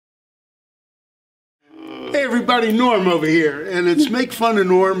Hey everybody, Norm over here, and it's Make Fun of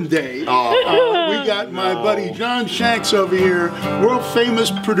Norm Day. We got my buddy John Shanks over here, world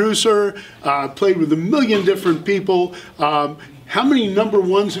famous producer, played with a million different people. How many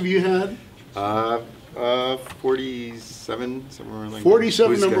 #1s have you had? 47, somewhere like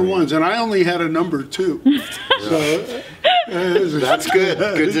 47 #1s, and I only had a #2. So, that's good.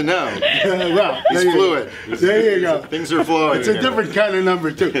 Good to know. Well, he's fluid. There you go. Things are flowing. It's a different kind of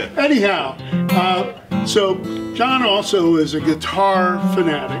 #2. Anyhow, so John also is a guitar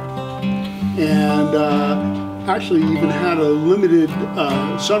fanatic, and actually even had a limited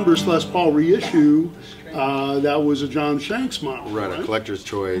Sunburst Les Paul reissue. That was a John Shanks model. Right, a collector's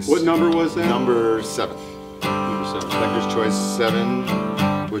choice. What number was that? Number 7. Collector's choice 7,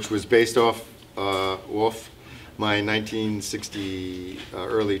 which was based off my 1960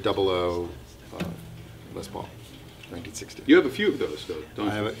 early 00 Les Paul. 1960. You have a few of those, though, don't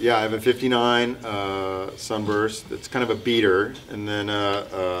you? Yeah, I have a 59 Sunburst. It's kind of a beater, and then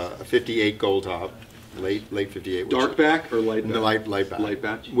a 58 Gold Top. Late 58. Dark back or light back? No, light back. Light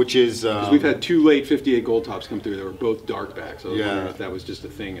back? Which is... we've had 2 late 58 Gold Tops come through. They were both dark backs. So I was wondering if that was just a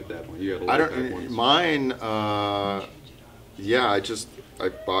thing at that point. You had a light back one. Mine, yeah, I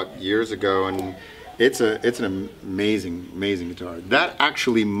bought years ago, and it's an amazing guitar. That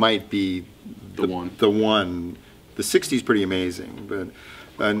actually might be the one. The 60's pretty amazing, but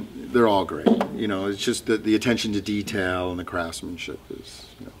they're all great. You know, it's just that the attention to detail and the craftsmanship is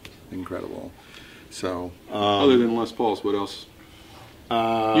incredible. So, other than Les Pauls, what else?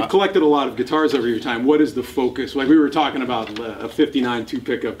 You've collected a lot of guitars over your time. What is the focus? Like we were talking about a 59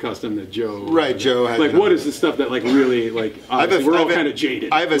 2-pickup custom that Joe. Right, Joe had. Like, what is the stuff that like really like? We're all kind of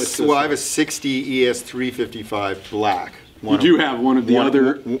jaded. I have a 60 ES 355 black. You do have one of the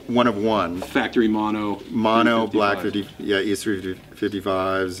other. One of one. Factory mono. Mono black 50. Yeah, ES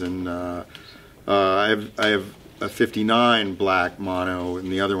 355s, and I have a 59 black mono,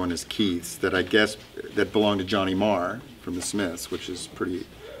 and the other one is Keith's, that I guess that belonged to Johnny Marr from the Smiths, which is pretty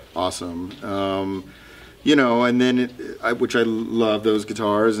awesome. You know, and then which I love those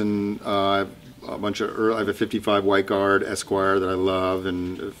guitars, and I have a bunch of I have a 55 White Guard Esquire that I love,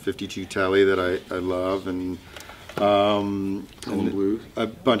 and a 52 Telly that I love, and Pelham Blue, a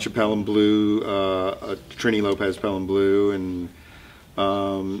bunch of Pelham Blue, a Trini Lopez Pelham Blue, and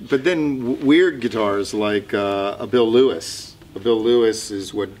but then weird guitars like a Bill Lewis. A Bill Lewis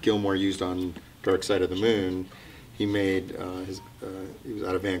is what Gilmour used on Dark Side of the Moon. He made he was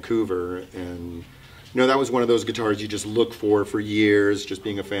out of Vancouver, and you know, that was one of those guitars you just look for years, just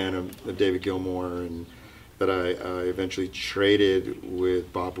being a fan of David Gilmour, and that I eventually traded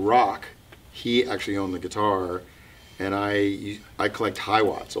with Bob Rock. He actually owned the guitar, and I collect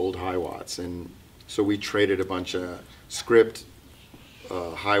Hiwatts, old Hiwatts, and so we traded a bunch of script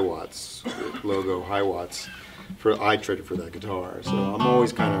Hiwatts, logo Hiwatts. I traded for that guitar, so I'm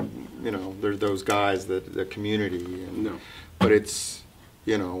always kind of, you know, there's those guys that the community, and, but it's,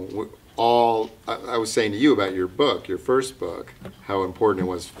 you know, I was saying to you about your book, your first book, how important it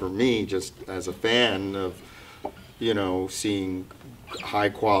was for me just as a fan of, you know, seeing high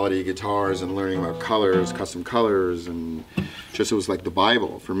quality guitars and learning about colors, custom colors, and just it was like the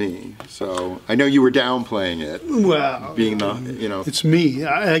Bible for me. So I know you were downplaying it. Well, being the, you know, it's me.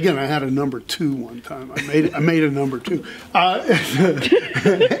 Again, I had a #2 one time. I made a #2.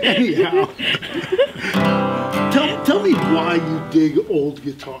 Anyhow, tell me why you dig old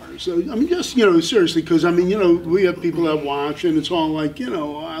guitars. I mean, just, you know, seriously, because I mean, you know, we have people that watch, and it's all like, you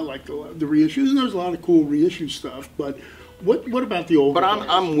know, I like the reissues, and there's a lot of cool reissue stuff, but what about the old? But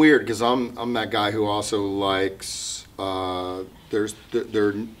I'm weird because I'm that guy who also likes. There's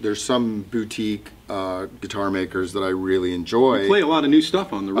some boutique guitar makers that I really enjoy. You play a lot of new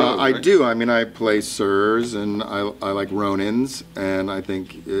stuff on the road. I right? do. I mean, I play Suhrs, and I like Ronins, and I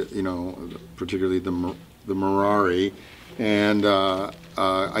think you know, particularly the Merari, and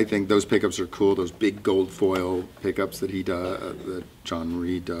I think those pickups are cool. Those big gold foil pickups that he does, that John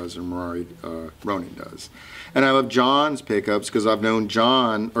Reed does, or Ronin does. And I love John's pickups because I've known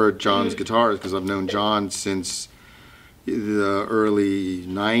John, or John's guitars, because I've known John since the early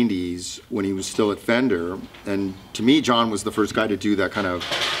 90s when he was still at Fender. And to me, John was the first guy to do that kind of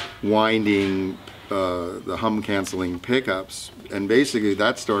winding, the hum canceling pickups. And basically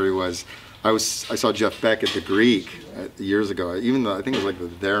that story was, I saw Jeff Beck at the Greek years ago, even though I think it was like the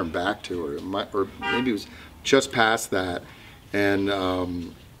There and Back tour, or maybe it was just past that, and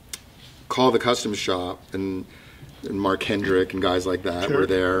called the custom shop, and Mark Hendrick and guys like that were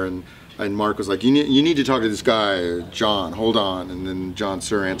there, and Mark was like, you need to talk to this guy, John, hold on. And then John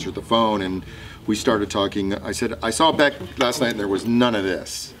Suhr answered the phone, and we started talking. I said, I saw Beck last night and there was none of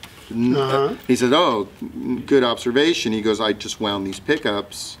this. He said, "Oh, good observation." He goes, "I just wound these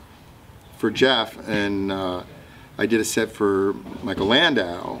pickups for Jeff, and I did a set for Michael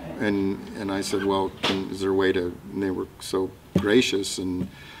Landau." And I said, "Well, is there a way to?" And they were so gracious, and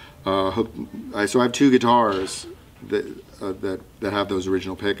so I have 2 guitars that have those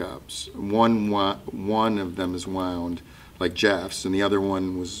original pickups. One of them is wound like Jeff's, and the other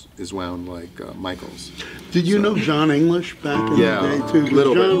one is wound like Michael's. Did you know John English back in the day too?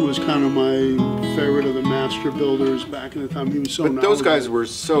 Little John bit. was kind of my favorite of the master builders back in the time. He was so. But those guys were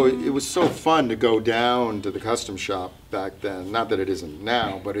so. It was so fun to go down to the custom shop back then. Not that it isn't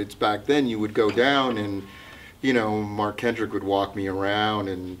now, but it's back then. You would go down and, you know, Mark Kendrick would walk me around,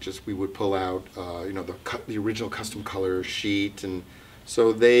 and just we would pull out, you know, the original custom color sheet, and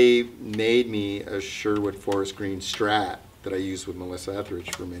so they made me a Sherwood Forest Green Strat that I used with Melissa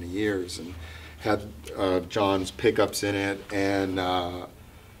Etheridge for many years, and had John's pickups in it, and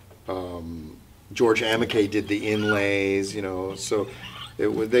George Amiche did the inlays, you know, so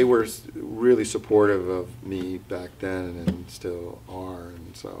they were really supportive of me back then, and still are,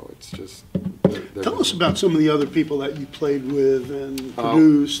 and so it's just. Tell us about some of the other people that you played with and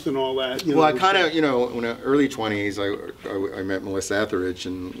produced and all that. You know, I kind of, you know, in the early 20s, I met Melissa Etheridge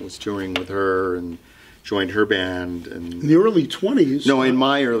and was touring with her and joined her band. And in the early 20s? No, in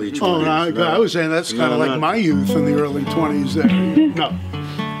my early 20s. Oh, no, I was saying that's kind of like my youth in the early 20s there. No.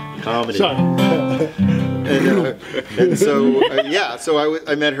 Comedy. Sorry. and so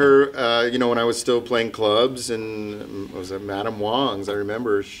I met her, you know, when I was still playing clubs, and I was at Madame Wong's. I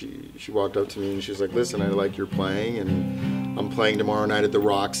remember she walked up to me and she was like, "Listen, I like your playing, and I'm playing tomorrow night at the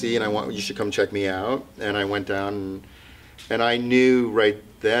Roxy, and you should come check me out." And I went down, and I knew right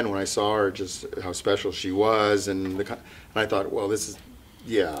then when I saw her just how special she was, and I thought, well, this is.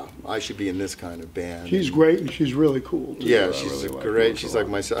 Yeah, I should be in this kind of band. She's great, and she's really cool. Too. Yeah, she's really great. She's like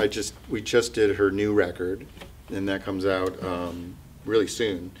my. We just did her new record, and that comes out really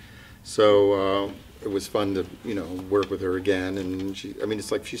soon. So it was fun to work with her again, and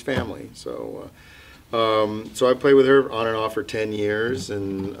it's like she's family. So so I played with her on and off for 10 years,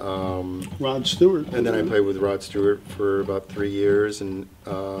 and Rod Stewart. And then I played with Rod Stewart for about 3 years, and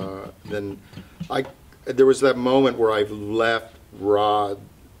then there was that moment where I left Rod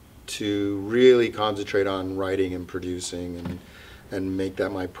to really concentrate on writing and producing and make that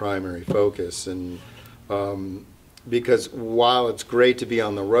my primary focus, and because while it's great to be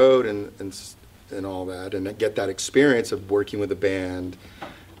on the road and all that and get that experience of working with a band,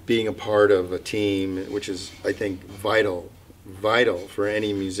 being a part of a team, which is I think vital for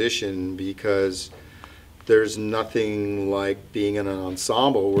any musician, because there's nothing like being in an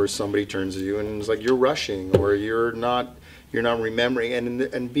ensemble where somebody turns to you and is like, you're rushing, or you're not remembering,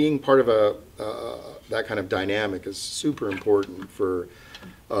 and being part of that kind of dynamic is super important for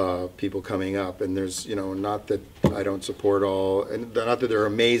people coming up. And there's, not that I don't support all, and not that there are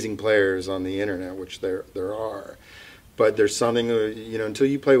amazing players on the internet, which there are, but there's something, until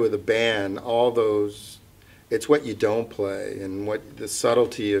you play with a band, all those, it's what you don't play, and what the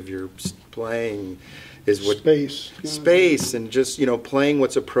subtlety of your playing is what space and just playing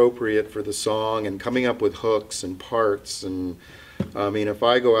what's appropriate for the song and coming up with hooks and parts. And if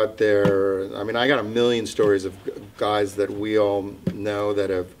I go out there, I got a million stories of guys that we all know that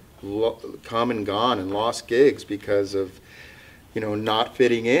have come and gone and lost gigs because of not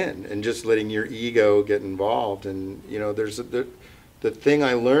fitting in and just letting your ego get involved. And there's the thing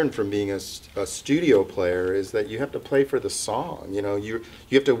I learned from being a studio player is that you have to play for the song. You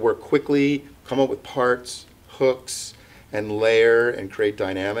have to work quickly, come up with parts, hooks, and layer and create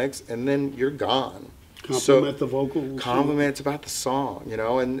dynamics, and then you're gone. Compliment the vocals. It's about the song,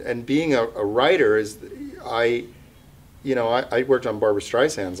 and being a writer is, I worked on Barbra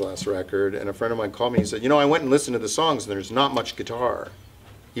Streisand's last record, and a friend of mine called me and said, I went and listened to the songs and there's not much guitar,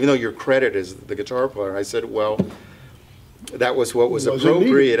 even though your credit is the guitar player. I said, well, that was what was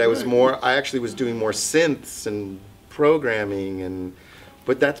appropriate. I actually was doing more synths and programming,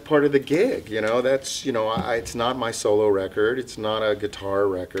 but that's part of the gig, that's, it's not my solo record, it's not a guitar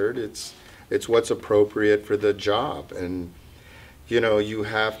record, it's what's appropriate for the job. And, you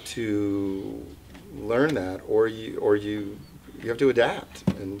have to learn that, or you have to adapt.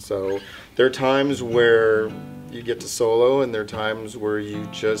 And so there are times where you get to solo, and there are times where you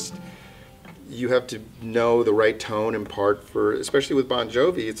have to know the right tone and part for, especially with Bon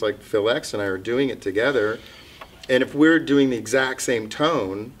Jovi, it's like Phil X and I are doing it together. And if we're doing the exact same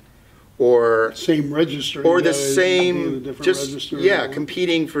tone, or same register, or the same,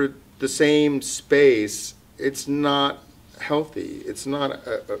 competing for the same space, it's not healthy. It's not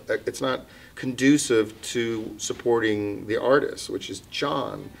conducive to supporting the artist, which is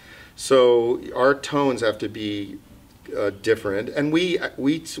John. So our tones have to be different, and we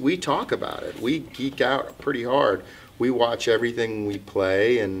talk about it. We geek out pretty hard. We watch everything we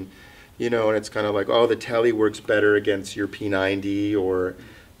play, and and it's kind of like, oh, the Tele works better against your P90, or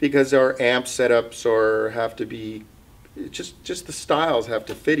because our amp setups have to be just the styles have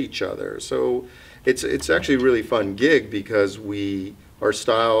to fit each other. So it's actually a really fun gig because our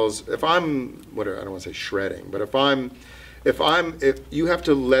styles. If I'm I don't want to say shredding, but if you have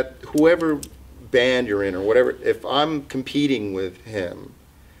to let whoever band you're in or whatever, if I'm competing with him,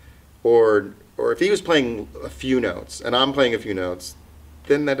 or if he was playing a few notes and I'm playing a few notes,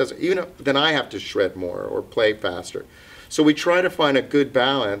 then that doesn't, then I have to shred more or play faster. So we try to find a good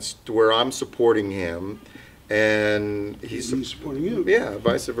balance to where I'm supporting him and he's supporting you. Yeah,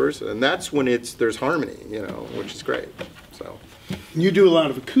 vice versa. And that's when there's harmony, which is great. So. You do a lot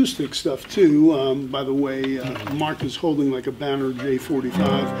of acoustic stuff too. By the way, Mark is holding like a Banner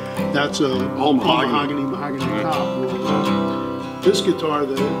J45. That's all mahogany top. This guitar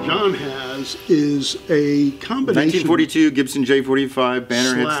that John has is a combination. 1942 Gibson J45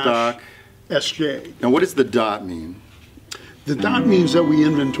 Banner headstock. SJ. Now, what does the dot mean? The dot means that we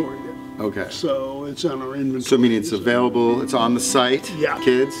inventoried it. Okay. So it's on our inventory. So meaning it's available, it's on the site, yeah.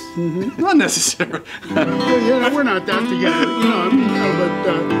 Kids? Mm-hmm. Not necessarily. We're not that together,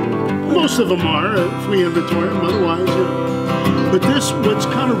 but most of them are, if we inventory them, otherwise, But what's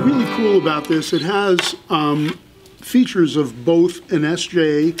kind of really cool about this, it has features of both an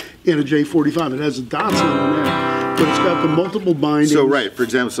SJ and a J45. It has the dots on there, but it's got the multiple bindings. So right, for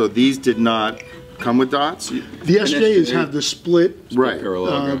example, so these did not come with dots? The SJs have the split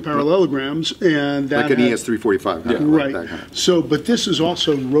parallelograms, and that like an ES345. Yeah, right. That kind of. So, but this is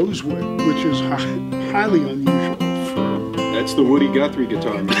also Rosewood, which is highly unusual. That's the Woody Guthrie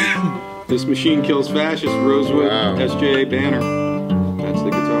guitar, man. This machine kills fascists. Rosewood, SJ, Banner. That's the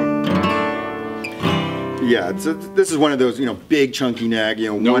guitar. Yeah, this is one of those, big chunky nag,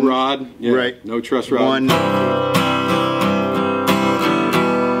 no rod, right? No truss rod.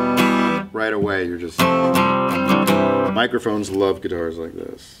 Right away, you're just. Microphones love guitars like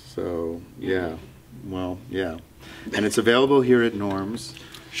this, so yeah, well, yeah, and it's available here at Norm's.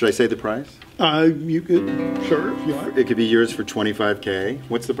 Should I say the price? You could, sure, if you like. It could be yours for $25K.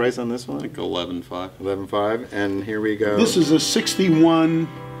 What's the price on this one? Like 11.5. 11.5, and here we go. This is a 61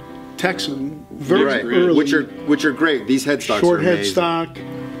 Texan, very early. Which are great. These headstocks short are amazing. Headstock.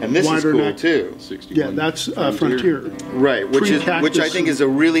 And this is cool neck. too. Yeah, that's Frontier. Right, which I think is a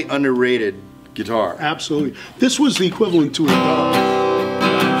really underrated guitar. Absolutely. This was the equivalent to a dog.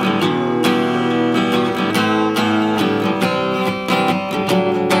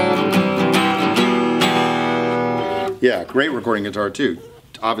 Yeah, great recording guitar too.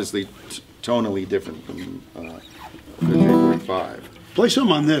 Obviously, tonally different from the J45. Play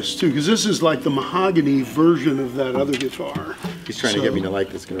some on this too, because this is like the Mahogany version of that other guitar. He's trying to get me to like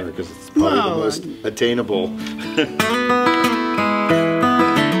this guitar because it's probably the most attainable.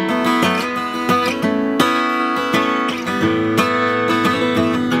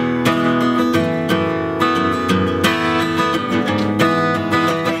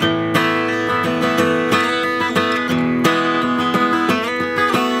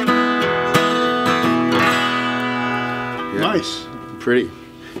 Nice. Pretty.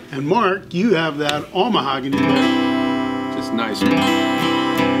 And Mark, you have that all mahogany. Just nice. So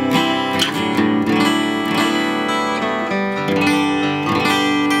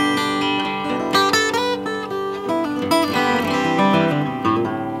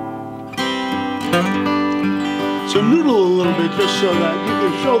noodle a little bit just so that you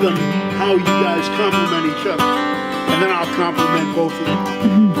can show them how you guys complement each other. And then I'll compliment both of you.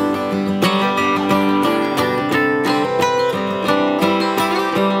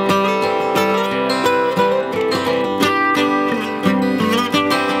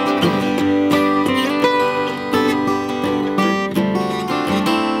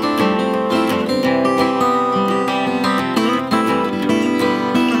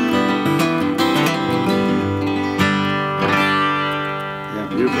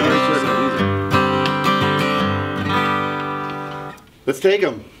 Let's take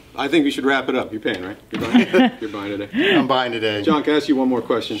them. I think we should wrap it up. You're paying, right? You're buying, you're buying today. I'm buying today. John, can I ask you one more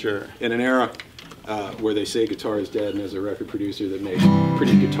question? Sure. In an era where they say guitar is dead, and as a record producer that makes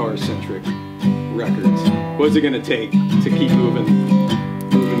pretty guitar-centric records, what's it going to take to keep moving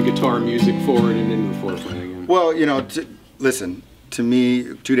guitar music forward and into the forefront again? Well, listen, to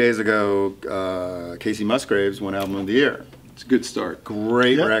me, 2 days ago, Casey Musgraves won Album of the Year. It's a good start.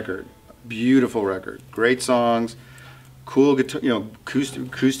 Great record. Beautiful record. Great songs. Cool guitar,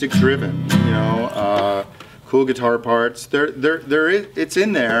 acoustic driven, cool guitar parts. It's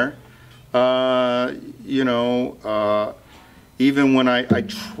in there, You know, even when I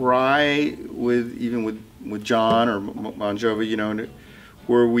try with John or Bon Jovi, you know,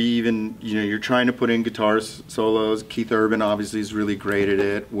 where we even, you know, you're trying to put in guitar solos. Keith Urban obviously is really great at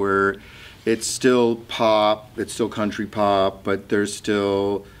it, where it's still pop, it's still country pop, but there's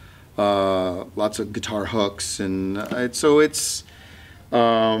still lots of guitar hooks, and so it's, you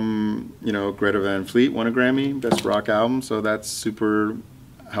know, Greta Van Fleet won a Grammy, Best Rock Album, so that's super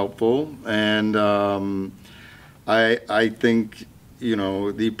helpful. And I think, you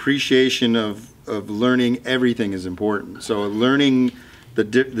know, the appreciation of learning everything is important. So learning the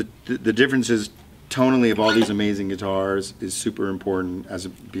differences tonally of all these amazing guitars is super important as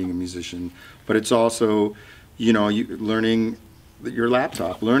being a musician. But it's also, you know, learning your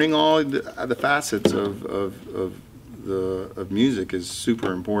laptop, learning all the facets of music is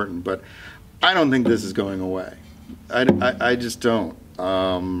super important. But I don't think this is going away. I just don't.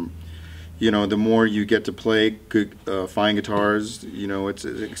 You know, the more you get to play good, fine guitars, you know, it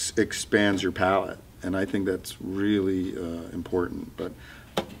expands your palette, and I think that's really important. But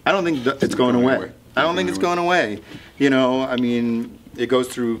I don't think it's going away. I don't think it's going away. You know, I mean, it goes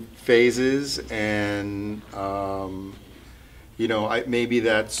through phases, and you know, maybe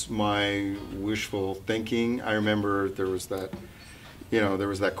that's my wishful thinking. I remember there was that. You know, there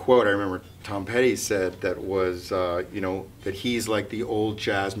was that quote I remember Tom Petty said that was, you know, that he's like the old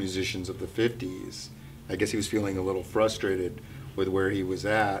jazz musicians of the 50s. I guess he was feeling a little frustrated with where he was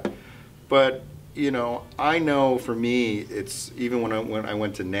at. But, you know, I know for me, it's, even when I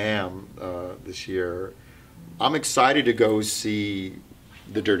went to NAMM this year, I'm excited to go see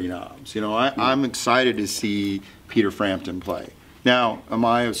the Dirty Knobs. You know, I'm excited to see Peter Frampton play. Now, am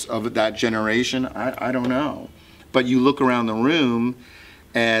I of that generation? I don't know. But you look around the room,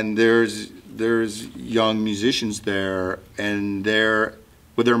 and there's young musicians there, and they're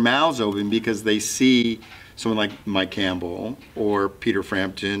with their mouths open because they see someone like Mike Campbell or Peter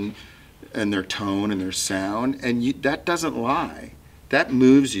Frampton, and their tone and their sound, and that doesn't lie. That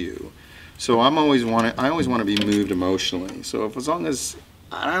moves you. So I always want to be moved emotionally. So as long as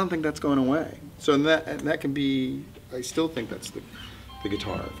I don't think that's going away. So that can be. I still think that's the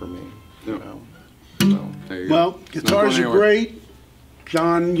guitar for me. You know. So, there you well, go. guitars are great.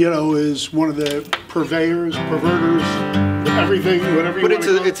 John, you know, is one of the purveyors, perverters, everything, whatever you want to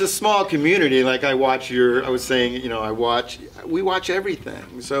call it. It's a small community. Like I was saying, you know, we watch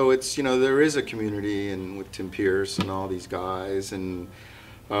everything. So it's, you know, there is a community, and with Tim Pierce and all these guys, and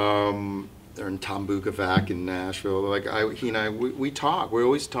they're in Tom Bukovac in Nashville. Like he and I, we talk. We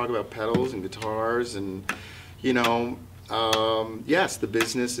always talk about pedals and guitars, and you know. Yes, the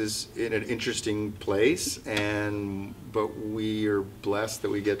business is in an interesting place, but we are blessed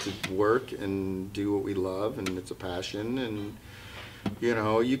that we get to work and do what we love, and it's a passion. And you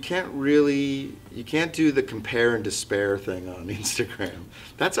know, you can't do the compare and despair thing on Instagram.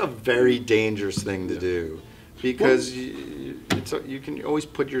 That's a very dangerous thing to do, because you can always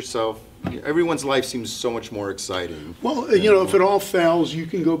put yourself. Everyone's life seems so much more exciting. Well, you know, if it all fails, you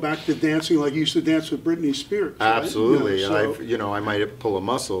can go back to dancing like you used to dance with Britney Spears. Right? Absolutely. You know, I might pull a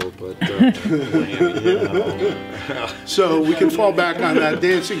muscle, but you know. So we can fall back on that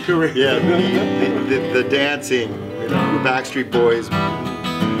dancing career. Yeah, the dancing, you know, the Backstreet Boys.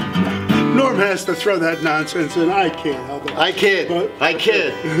 Norm has to throw that nonsense in. I can't help it. I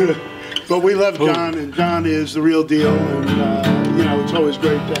kid. But we love John, and John is the real deal, and you know, it's always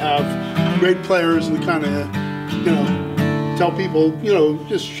great to have great players and kind of, you know, tell people, you know,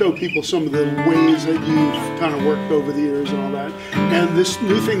 just show people some of the ways that you've kind of worked over the years and all that. And this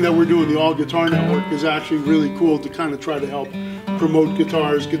new thing that we're doing, the All Guitar Network, is actually really cool to kind of try to help promote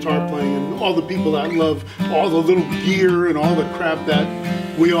guitars, guitar playing, and all the people that love all the little gear and all the crap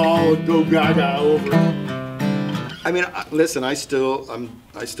that we all go gaga over. I mean, listen, I still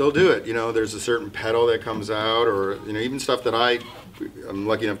do it. You know, there's a certain pedal that comes out, or you know, even stuff that I'm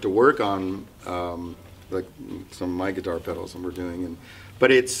lucky enough to work on, like some of my guitar pedals that we're doing,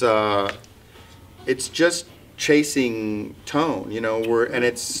 but it's just chasing tone, you know, and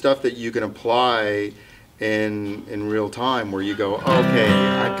it's stuff that you can apply in real time, where you go, okay,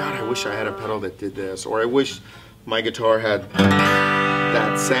 God, I wish I had a pedal that did this, or I wish my guitar had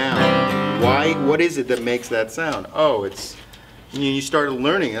that sound. Why? What is it that makes that sound? Oh, it's, you started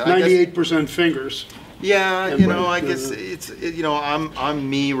learning. 98% fingers. Yeah, you know, I guess you know, I'm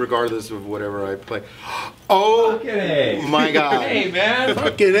me regardless of whatever I play. Oh my God! Hey man!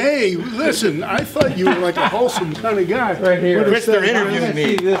 Fucking A! Listen, I thought you were like a wholesome kind of guy. Right here. Chris, they're interviewing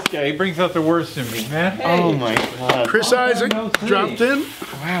me. See this guy? He brings out the worst in me, man. Hey. Oh my God! Chris Isaak dropped in.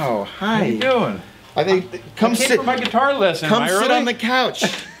 Wow! Hi. How you doing? I think come I came sit. for my guitar lesson. Come sit on the couch.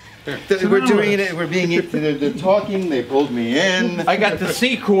 We're doing it. We're being. They're talking. They pulled me in. I got the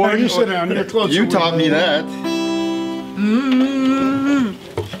C Now chord. you sit down. You're closer. You taught me that.